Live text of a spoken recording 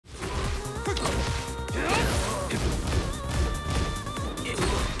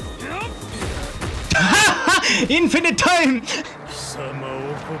Infinite time!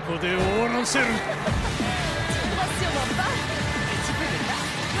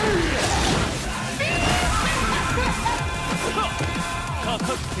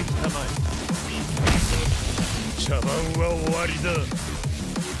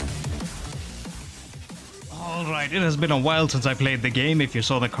 Alright, it has been a while since I played the game. If you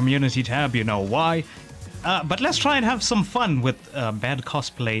saw the community tab, you know why. But let's try and have some fun with bad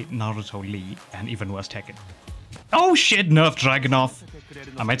cosplay Naruto Lee and even worse Tekken. Oh shit, nerf Dragunov.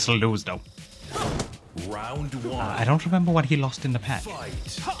 I might still lose though. Round one. I don't remember what he lost in the patch.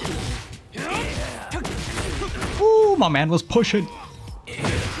 Ooh, my man was pushing.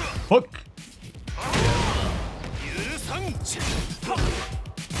 Fuck.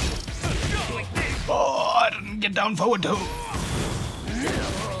 Oh, I didn't get down forward too.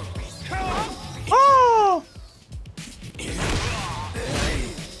 Oh!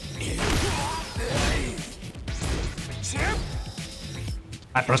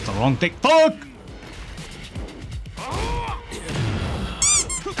 I pressed the wrong thing. Fuck!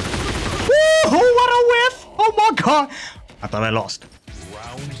 Woo! What a whiff! Oh my god! I thought I lost.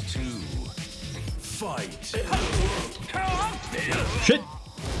 Round two. Fight. Shit!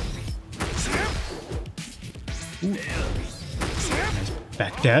 Ooh.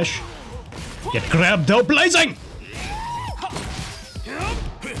 Backdash. Get grabbed though, blazing!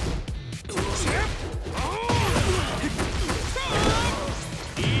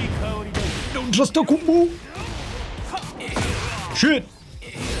 Don't trust a combo! Shit!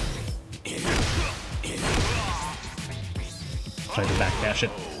 Try to backdash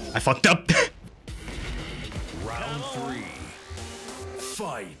it. I fucked up! Round three.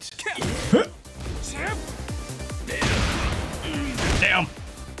 Fight. Damn!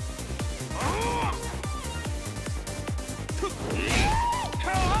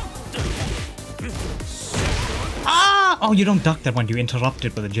 Ah! Oh, you don't duck that one, you interrupt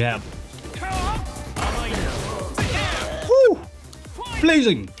it with a jab. Woo!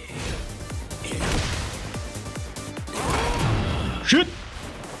 Blazing! Shit!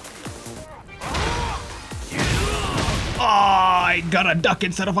 Oh, I got a duck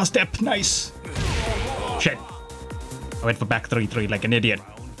instead of a step. Nice. Shit. I went for back 3-3 like an idiot.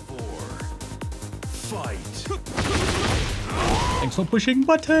 Round four. Fight. Thanks for pushing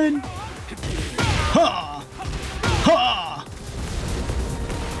button. Ha! Ha!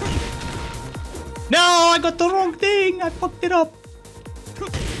 No, I got the wrong thing. I fucked it up.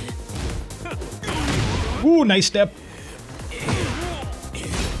 Ooh, nice step.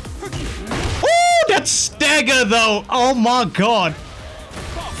 Ooh, that stagger though. Oh my god.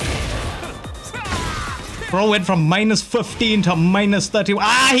 Bro went from -15 to -30.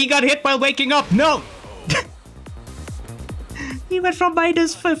 Ah, he got hit while waking up. No. He went from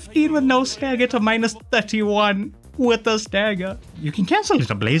 -15 with no stagger to -31 with a stagger. You can cancel it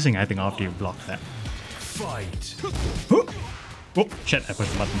to blazing, I think, after you block that. Fight. Huh? Oh, shit, I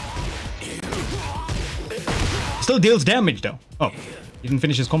pushed the button. Still deals damage, though. Oh, he didn't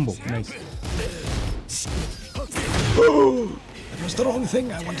finish his combo. Nice. Oh, that was the wrong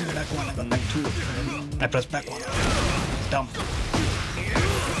thing. I wanted back one. I got back two. I pressed back one. Dumb.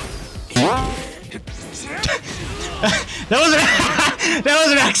 that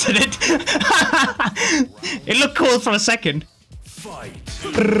was an accident. It looked cool for a second. Fight.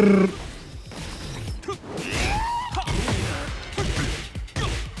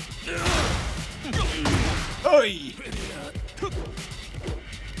 Oi.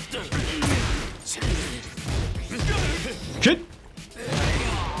 Shit.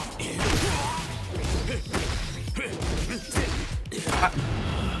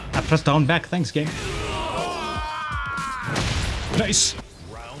 I pressed down back. Thanks, game. Nice.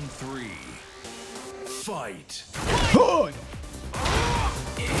 Round three. Fight. Hoy.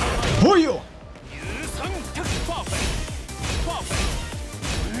 Hoyo.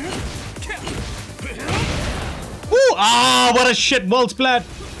 Ooh, ah, what a shit wall splat.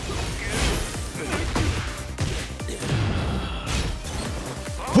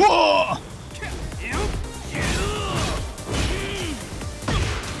 Whoa.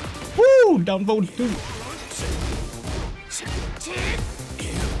 Woo, down vote too.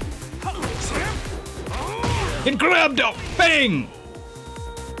 Get grabbed up! Bang!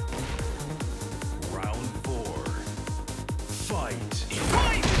 Round four. Fight.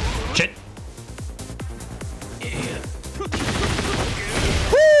 Shit.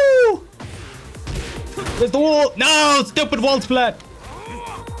 Woo! There's the wall! No! Stupid wall splat!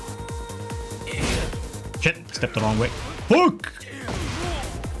 Shit, stepped the wrong way. Fuck!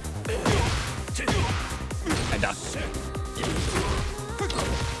 I ducked.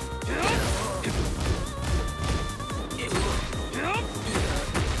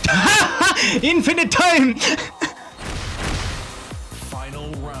 Infinite time!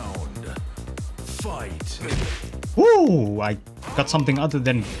 Final round. Fight. Ooh, I got something other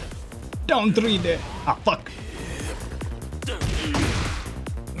than down 3 there. Ah, fuck.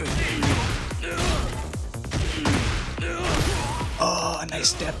 Oh, nice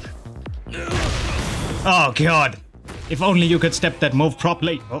step. Oh, God. If only you could step that move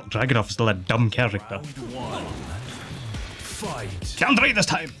properly. Oh, Dragunov is still a dumb character. One. Fight. Down 3 this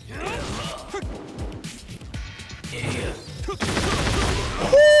time.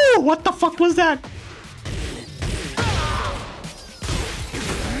 Ooh, what the fuck was that?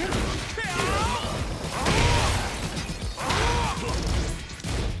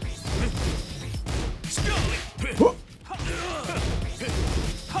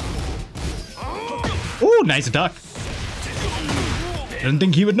 Ooh, nice duck. Didn't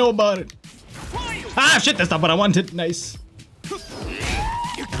think he would know about it. Ah, shit, that's not what I wanted. Nice.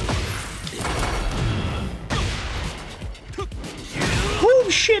 Oh,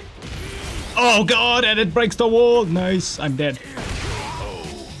 shit. Oh, God, and it breaks the wall. Nice, I'm dead.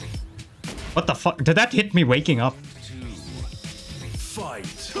 What the fuck? Did that hit me waking up?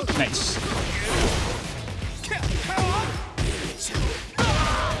 Fight. Nice.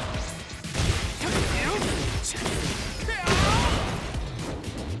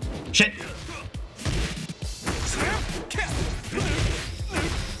 Shit.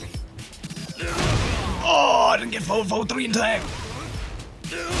 Oh, I didn't get forward 3 in time.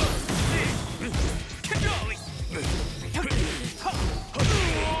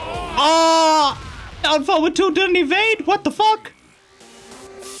 Oh, down forward 2 didn't evade. What the fuck?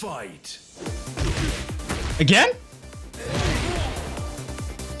 Fight. Again?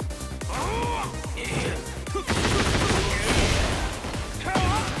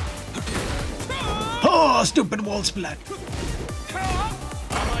 Oh, stupid wall splat.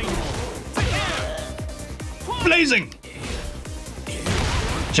 Blazing.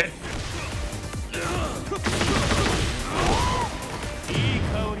 Shit.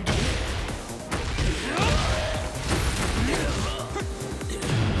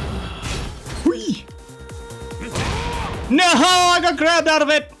 Whee. No, I got grabbed out of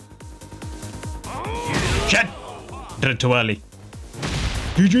it. Shit. Did it too early.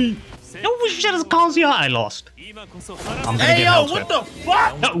 GG. No shit, it's Kazuya. I lost. I'm gonna get yo, what the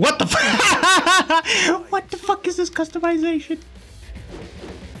fuck? No, what the fuck? What the fuck is this customization?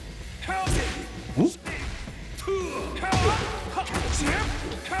 Ooh.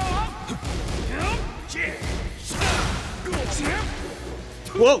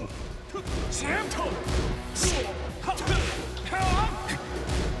 Whoa.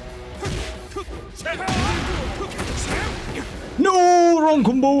 No, wrong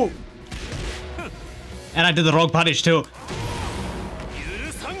combo. And I did the wrong punish too.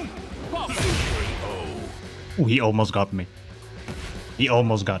 Ooh, he almost got me. He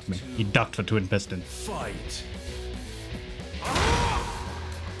almost got me. He ducked for twin piston. Fight.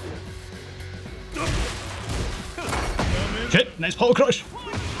 Shit, nice pole crush.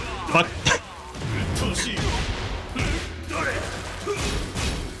 Fuck.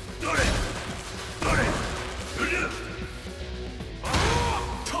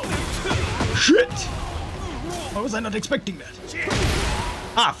 Shit! Why was I not expecting that?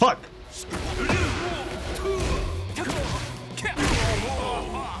 Ah, fuck!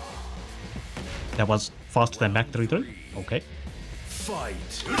 That was faster than back 3-3. Okay.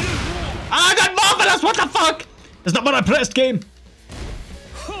 Fight. I got marvelous! What the fuck? That's not what I pressed, game.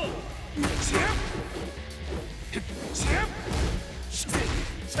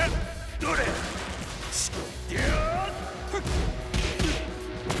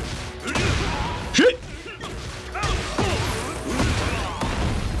 Shit!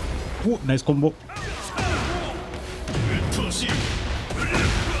 Ooh, nice combo.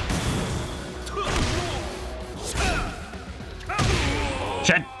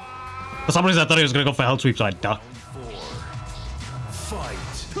 Shit! For some reason I thought he was gonna go for hell sweep, so I ducked. Fight.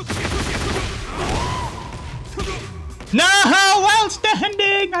 No! Well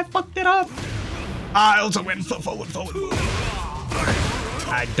standing! I fucked it up! I also went for forward.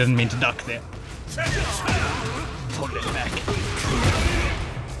 I didn't mean to duck there. Hold it back.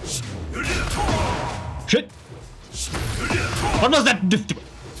 Shit! What was that?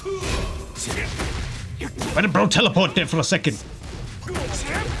 Why did bro teleport there for a second?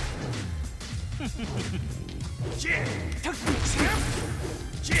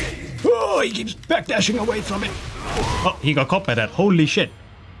 Oh, he keeps backdashing away from it. Oh, he got caught by that. Holy shit.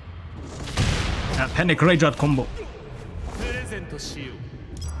 Panic Rage Out combo.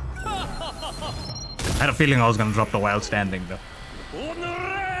 I had a feeling I was gonna drop the wild standing though.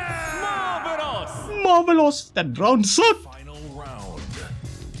 Marvelous! That round sucked! Final round.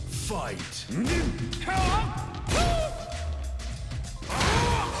 Fight.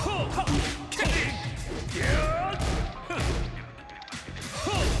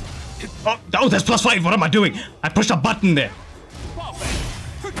 Oh, that's +5. What am I doing? I pushed a button there.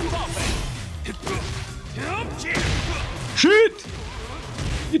 Shit!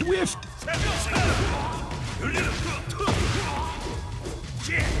 It whiffed.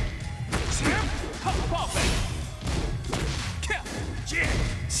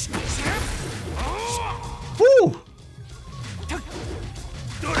 Woo!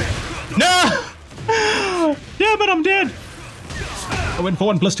 No! Damn it, I'm dead. I went for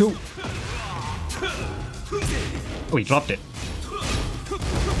 1 + 2. Oh, he dropped it.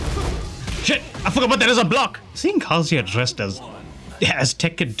 Shit! I forgot about that as a block. Seeing Kazuya dressed as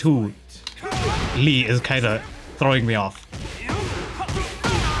Tekken 2 Lee is kind of throwing me off.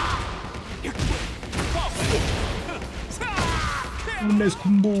 Nice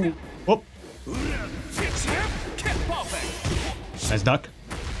combo. Oh. Nice duck.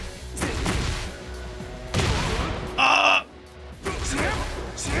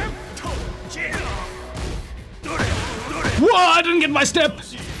 Whoa, I didn't get my step.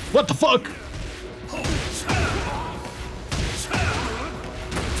 What the fuck?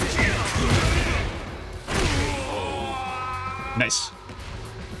 Nice.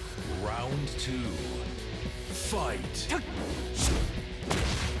 Round 2. Fight.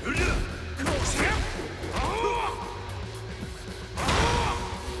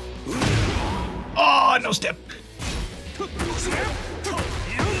 Oh, no step.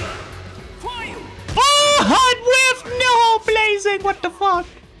 Oh, hard whiff! No, blazing! What the fuck?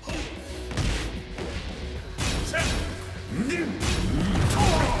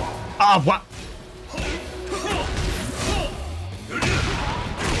 Ah, what?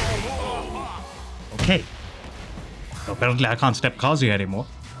 Okay. Apparently I can't step Kazuya anymore.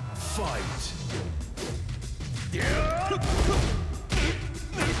 Fight.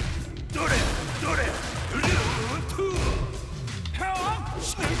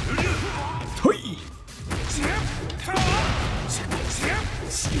 Hui.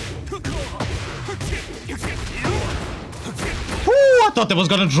 Ooh, I thought that was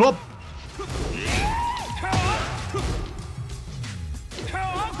gonna drop.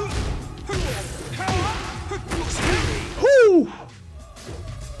 Ooh.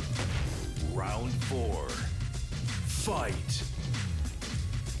 Round 4. Fight.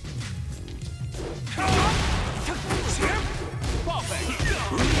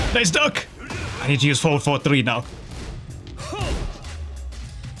 Nice duck. I need to use 4-4-3 now.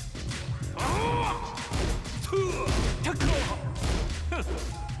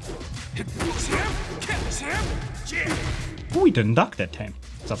 Oh, he didn't duck that time.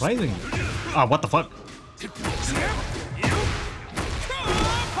 Surprising. Ah, what the fuck?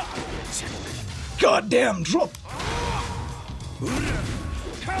 Goddamn drop.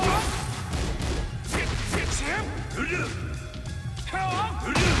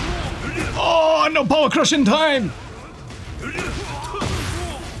 Oh, no power crush in time.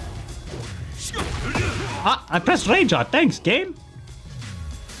 Ah, I pressed rage art. Thanks, game.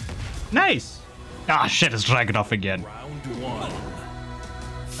 Nice. Ah, shit, it's dragging off again. Round 1.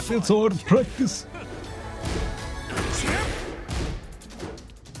 I feel so out of practice.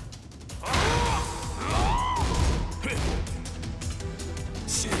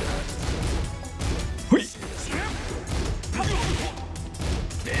 Hui.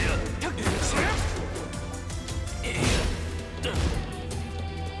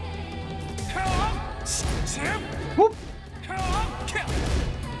 Whoop.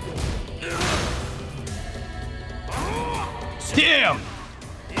 Damn!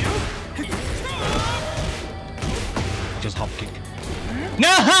 Just hop kick.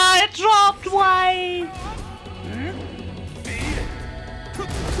 No, it dropped. Why?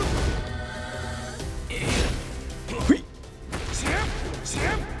 Hui.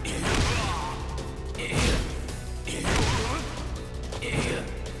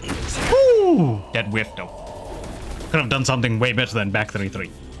 Ooh, that whiffed though. Could have done something way better than back 3-3.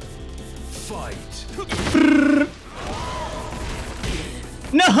 Fight.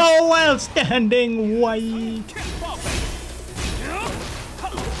 No, while standing white.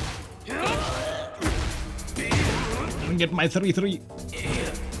 Get my 3-3.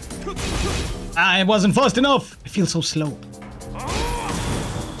 I wasn't fast enough. I feel so slow.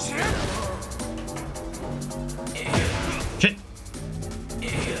 Shit.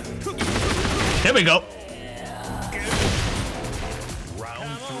 Here we go.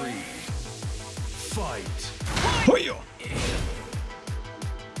 Round 3. Fight. Hoyo.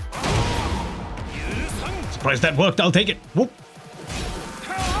 Surprised that worked. I'll take it. Whoop.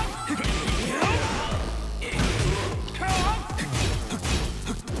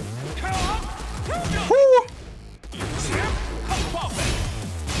 Woo.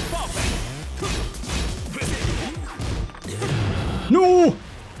 No!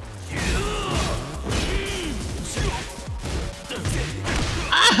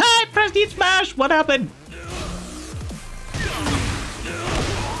 Ah, I pressed the smash! What happened?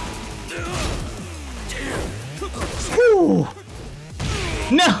 Whew.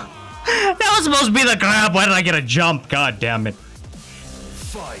 No! That was supposed to be the grab. Why did I get a jump? God damn it.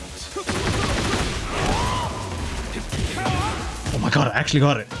 Fight. Oh my god, I actually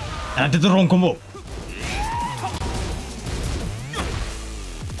got it. And I did the wrong combo.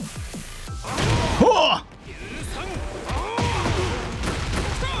 Oh!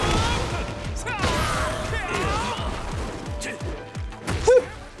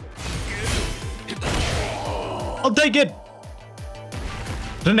 I'll take it.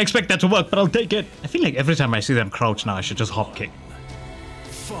 Didn't expect that to work, but I'll take it. I feel like every time I see them crouch now, I should just hop kick.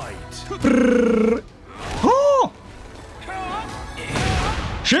 Fight. Oh!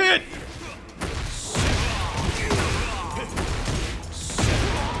 Shit!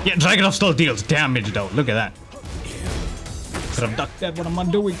 Yeah, Dragunov still deals damage though. Look at that. Could have ducked that. What am I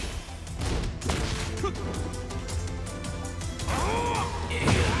doing?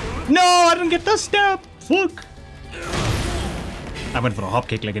 No, I didn't get the stab. Fuck. I went for a hop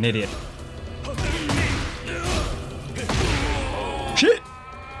kick like an idiot. Shit.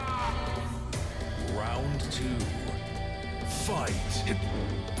 Round 2. Fight.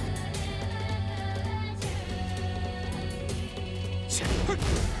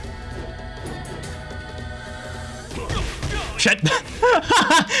 Shit.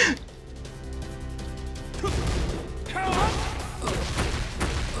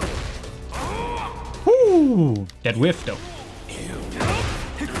 Ooh, that whiff though.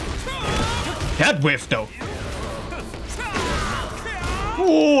 That whiff though.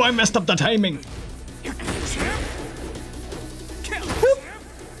 Oh, I messed up the timing.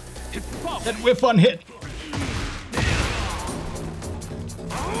 That whiff on hit.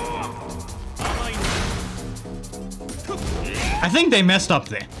 I think they messed up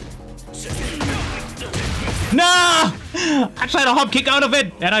there. No! I tried to hop kick out of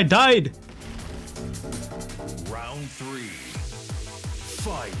it and I died. Round 3.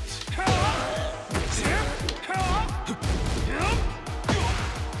 Fight.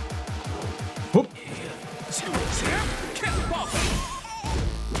 Whoop.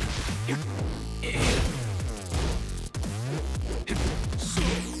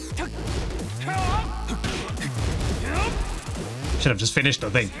 Should have just finished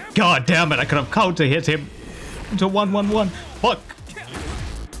the thing. God damn it, I could have counter hit him into 1-1-1. Fuck.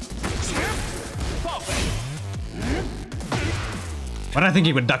 But I think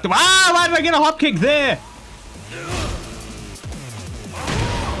he would duck them. Ah, why did I get a hop kick there?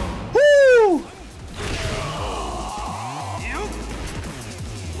 Woo!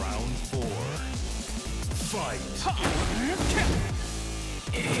 Round 4. Fight.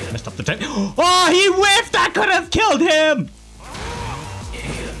 Messed up the time. Oh, he whiffed! I could have killed him!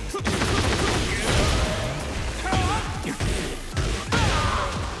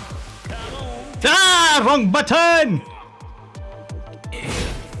 Ah, wrong button!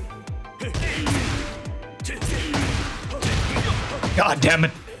 God damn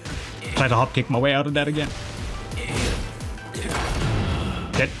it. Try to hop kick my way out of that again.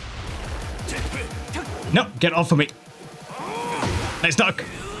 Get. No, get off of me. Nice duck.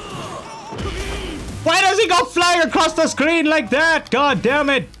 Why does he go flying across the screen like that? God damn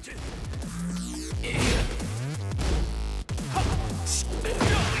it.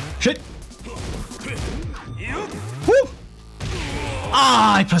 Shit. Woo.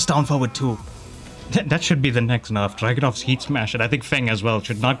 Ah, I pressed down forward too. That should be the next nerf. Dragunov's Heat Smash, and I think Feng as well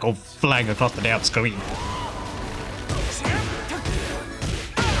should not go flying across the damn screen.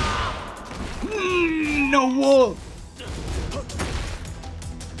 No wall.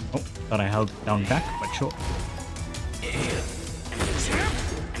 Oh, thought I held down back, but sure.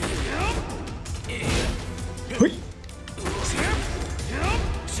 Hui.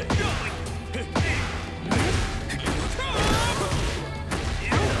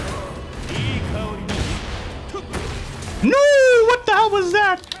 No! What the hell was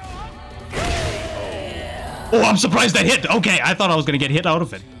that? Oh, I'm surprised that hit. Okay, I thought I was gonna get hit out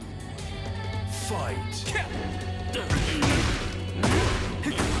of it. Fight.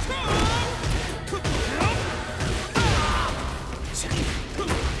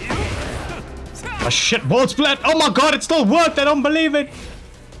 Oh shit, ball split. Oh my god, it still worked. I don't believe it.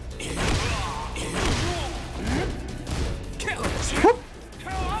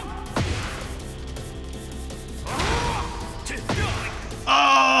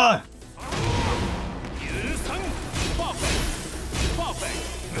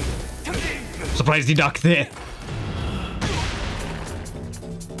 Christ, he ducked there.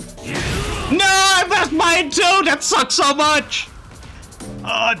 No, I missed mine too! That sucks so much! Oh,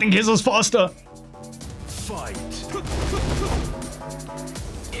 I think his was faster. Fight.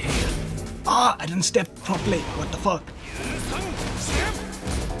 Ah, I didn't step properly. What the fuck?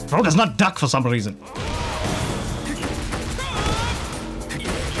 Bro does not duck for some reason.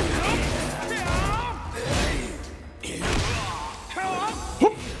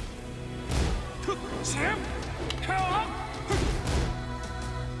 Whoop.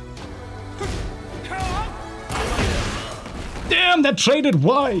 Damn, that traded.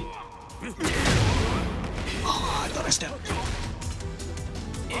 Why? Oh, I thought I stepped.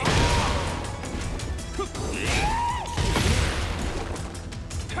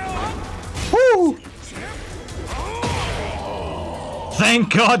 Woo!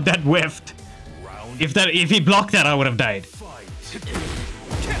 Thank God that whiffed. If he blocked that, I would have died.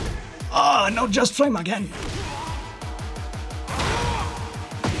 Ah, no, just frame again.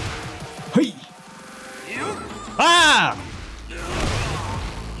 Hey. Ah!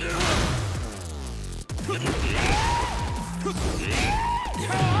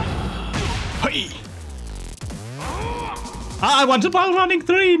 Hey. Ah, I want to ball running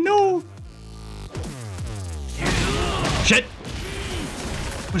 3. No. Shit.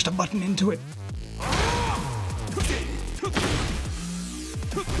 Push the button into it.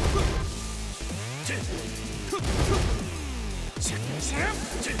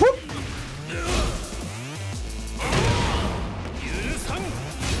 Whoop.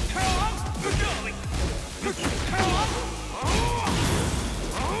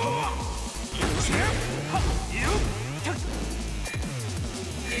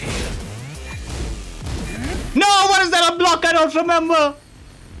 No, what is that? A block? I don't remember.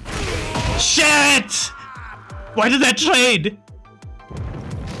 Shit! Why did that trade?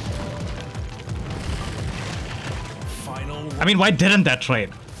 I mean, why didn't that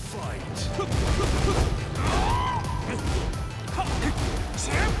trade?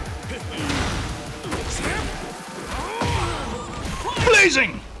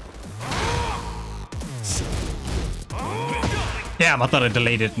 Blazing! Damn, I thought I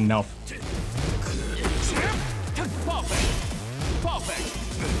delayed it enough.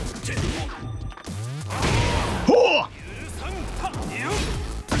 Oh!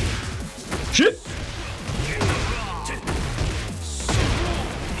 Shit!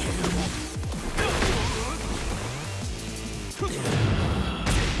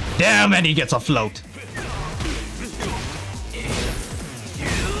 Damn, and he gets a float.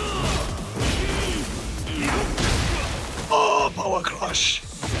 Oh, power crush.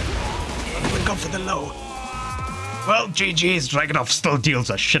 We go for the low. Well, GG's. Dragunov still deals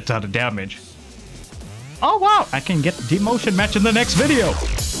a shit ton of damage. Oh wow, I can get demotion match in the next video.